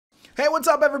Hey, what's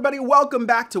up everybody? Welcome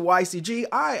back to YCG.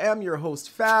 I am your host,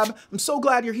 Fab. I'm so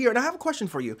glad you're here, and I have a question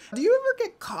for you. Do you ever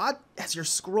get caught as you're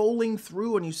scrolling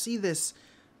through and you see this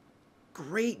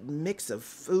great mix of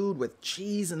food with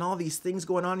cheese and all these things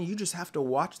going on, and you just have to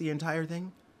watch the entire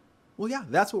thing? Well, yeah,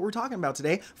 that's what we're talking about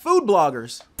today. Food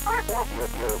bloggers.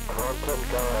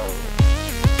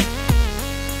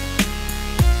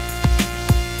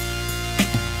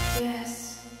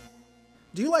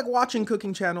 Do you like watching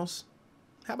cooking channels?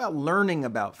 How about learning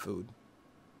about food?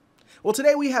 Well,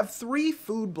 today we have 3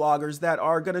 food bloggers that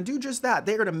are going to do just that.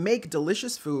 They're going to make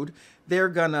delicious food. They're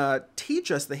going to teach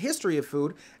us the history of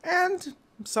food, and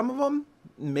some of them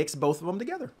mix both of them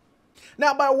together.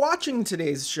 Now, by watching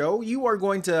today's show, you are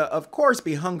going to, of course,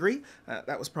 be hungry.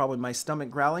 That was probably my stomach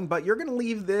growling, but you're going to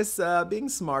leave this being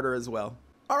smarter as well.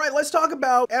 All right, let's talk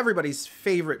about everybody's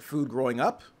favorite food growing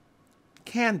up.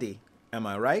 Candy, am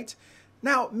I right?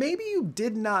 Now, maybe you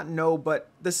did not know, but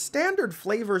the standard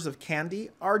flavors of candy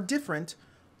are different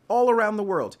all around the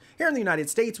world. Here in the United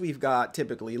States, we've got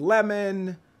typically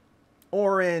lemon,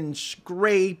 orange,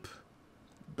 grape,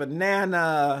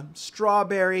 banana,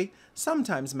 strawberry,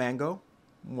 sometimes mango,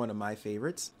 one of my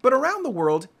favorites. But around the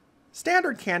world,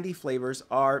 standard candy flavors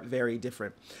are very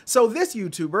different. So this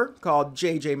YouTuber called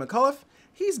McCullough,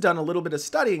 he's done a little bit of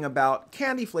studying about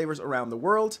candy flavors around the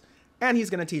world, and he's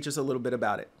going to teach us a little bit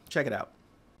about it. Check it out.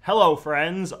 Hello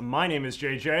friends, my name is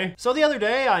JJ. So the other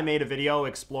day I made a video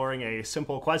exploring a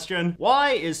simple question.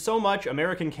 Why is so much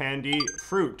American candy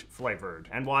fruit flavored?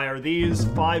 And why are these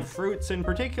 5 fruits in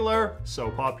particular so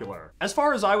popular? As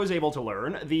far as I was able to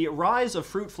learn, the rise of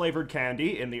fruit flavored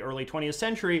candy in the early 20th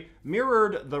century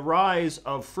mirrored the rise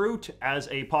of fruit as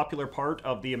a popular part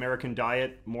of the American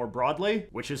diet more broadly,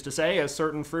 which is to say, as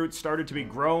certain fruits started to be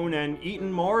grown and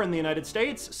eaten more in the United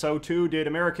States, so too did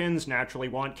Americans naturally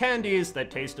want candies that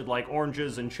tasted like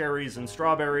oranges and cherries and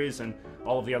strawberries and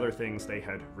all of the other things they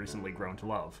had recently grown to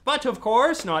love. But of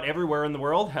course, not everywhere in the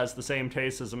world has the same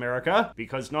taste as America,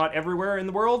 because not everywhere in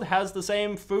the world has the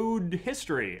same food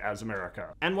history as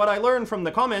America. And what I learned from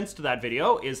the comments to that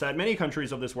video is that many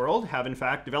countries of this world have in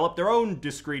fact developed their own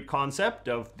discrete concept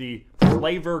of the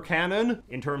flavor canon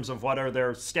in terms of what are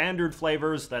their standard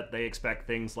flavors that they expect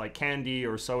things like candy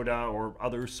or soda or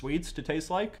other sweets to taste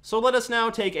like. So let us now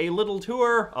take a little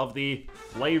tour of the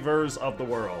flavors of the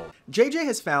world. JJ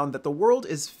has found that the world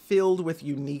is filled with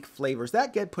unique flavors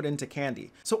that get put into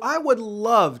candy. So I would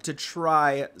love to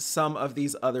try some of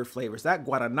these other flavors. That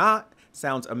guaraná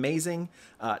sounds amazing.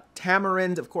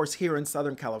 Tamarind, of course, here in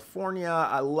Southern California.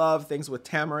 I love things with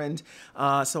tamarind.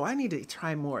 So I need to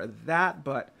try more of that,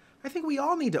 but I think we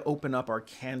all need to open up our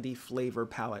candy flavor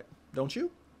palette, don't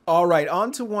you? All right,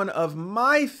 on to one of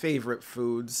my favorite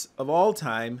foods of all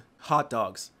time, hot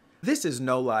dogs. This is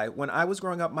no lie. When I was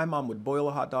growing up, my mom would boil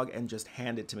a hot dog and just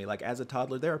hand it to me. Like as a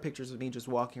toddler, there are pictures of me just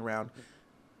walking around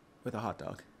with a hot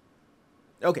dog.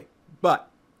 Okay, but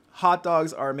hot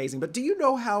dogs are amazing. But do you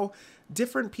know how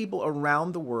different people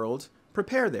around the world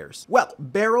prepare theirs? Well,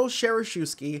 Beryl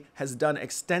Shereshewsky has done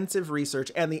extensive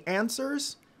research, and the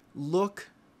answers look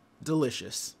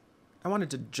delicious. I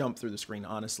wanted to jump through the screen,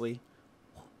 honestly.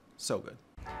 So good.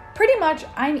 Pretty much,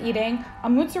 I'm eating a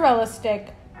mozzarella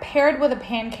stick paired with a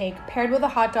pancake, paired with a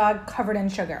hot dog covered in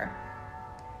sugar.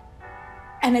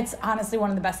 And it's honestly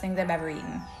one of the best things I've ever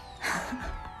eaten.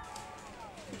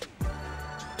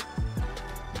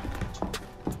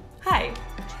 Hi,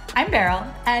 I'm Beryl,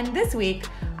 and this week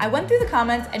I went through the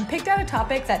comments and picked out a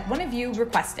topic that one of you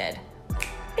requested.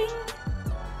 Bing!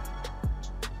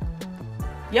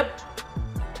 Yep,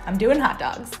 I'm doing hot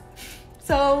dogs.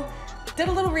 So, did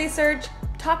a little research,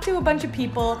 talked to a bunch of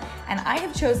people, and I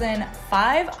have chosen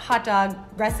 5 hot dog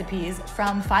recipes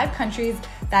from 5 countries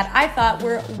that I thought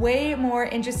were way more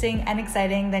interesting and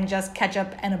exciting than just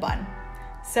ketchup and a bun.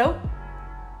 So,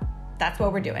 that's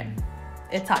what we're doing.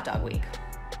 It's hot dog week.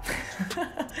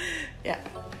 Yeah.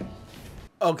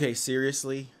 Okay,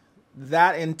 seriously?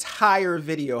 That entire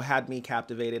video had me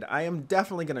captivated. I am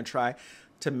definitely gonna try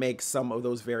to make some of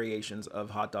those variations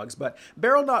of hot dogs. But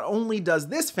Beryl not only does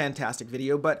this fantastic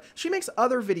video, but she makes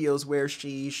other videos where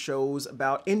she shows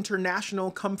about international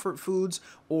comfort foods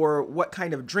or what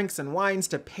kind of drinks and wines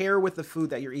to pair with the food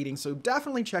that you're eating. So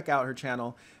definitely check out her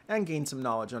channel and gain some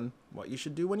knowledge on what you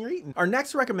should do when you're eating. Our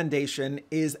next recommendation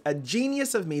is a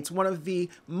genius of meats, one of the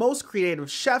most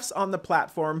creative chefs on the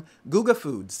platform, Guga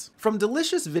Foods. From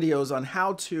delicious videos on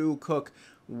how to cook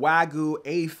Wagyu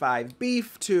A5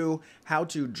 beef to how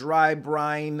to dry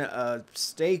brine a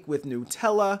steak with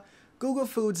Nutella, Guga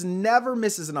Foods never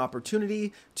misses an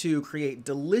opportunity to create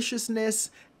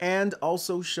deliciousness and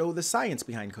also show the science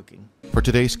behind cooking. For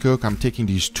today's cook, I'm taking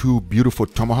these two beautiful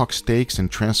tomahawk steaks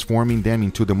and transforming them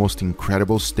into the most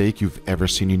incredible steak you've ever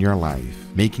seen in your life.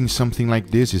 Making something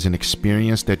like this is an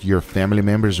experience that your family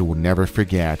members will never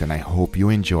forget, and I hope you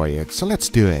enjoy it. So let's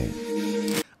do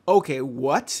it. Okay,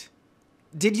 what?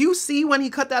 Did you see when he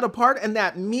cut that apart and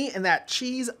that meat and that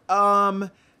cheese?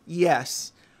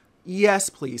 Yes. Yes,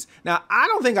 please. Now, I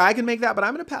don't think I can make that, but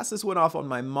I'm going to pass this one off on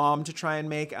my mom to try and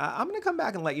make. I'm going to come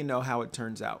back and let you know how it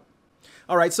turns out.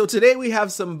 All right, so today we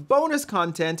have some bonus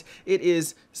content. It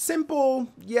is simple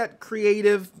yet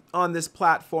creative on this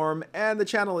platform, and the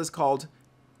channel is called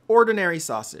Ordinary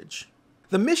Sausage.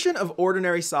 The mission of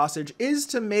Ordinary Sausage is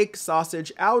to make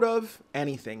sausage out of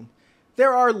anything.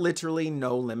 There are literally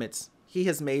no limits. He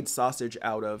has made sausage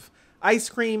out of ice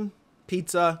cream,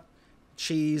 pizza,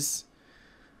 cheese,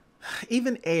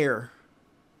 even air.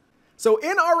 So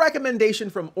in our recommendation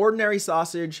from Ordinary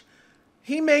Sausage,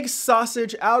 he makes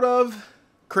sausage out of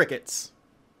crickets.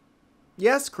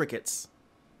 Yes, crickets.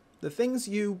 The things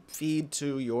you feed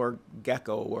to your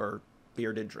gecko or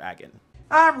bearded dragon.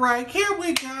 Alright, here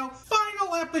we go.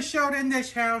 Final episode in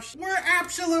this house. We're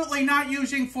absolutely not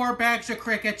using 4 bags of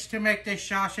crickets to make this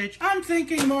sausage. I'm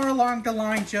thinking more along the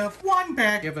lines of 1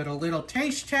 bag. Give it a little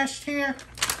taste test here.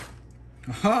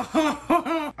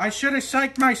 I should have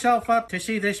psyched myself up to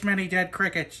see this many dead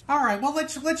crickets. Alright, well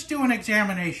let's do an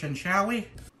examination, shall we?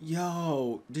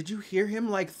 Yo, did you hear him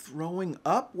like throwing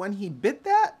up when he bit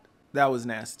that? That was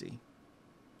nasty.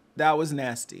 That was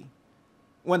nasty.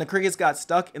 When the crickets got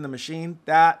stuck in the machine,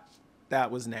 that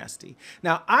was nasty.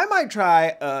 Now, I might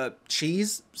try a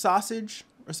cheese sausage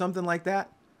or something like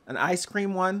that. An ice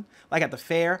cream one, like at the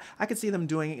fair. I could see them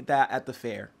doing that at the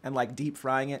fair and like deep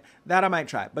frying it. That I might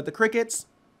try. But the crickets,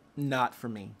 not for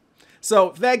me.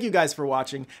 So thank you guys for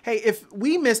watching. Hey, if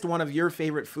we missed one of your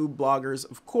favorite food bloggers,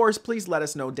 of course, please let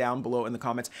us know down below in the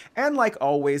comments. And like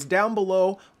always, down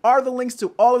below are the links to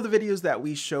all of the videos that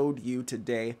we showed you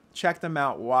today. Check them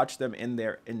out, watch them in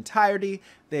their entirety.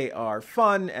 They are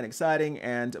fun and exciting,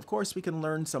 and of course, we can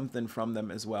learn something from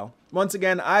them as well. Once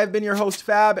again, I've been your host,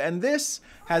 Fab, and this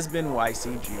has been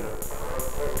YCG.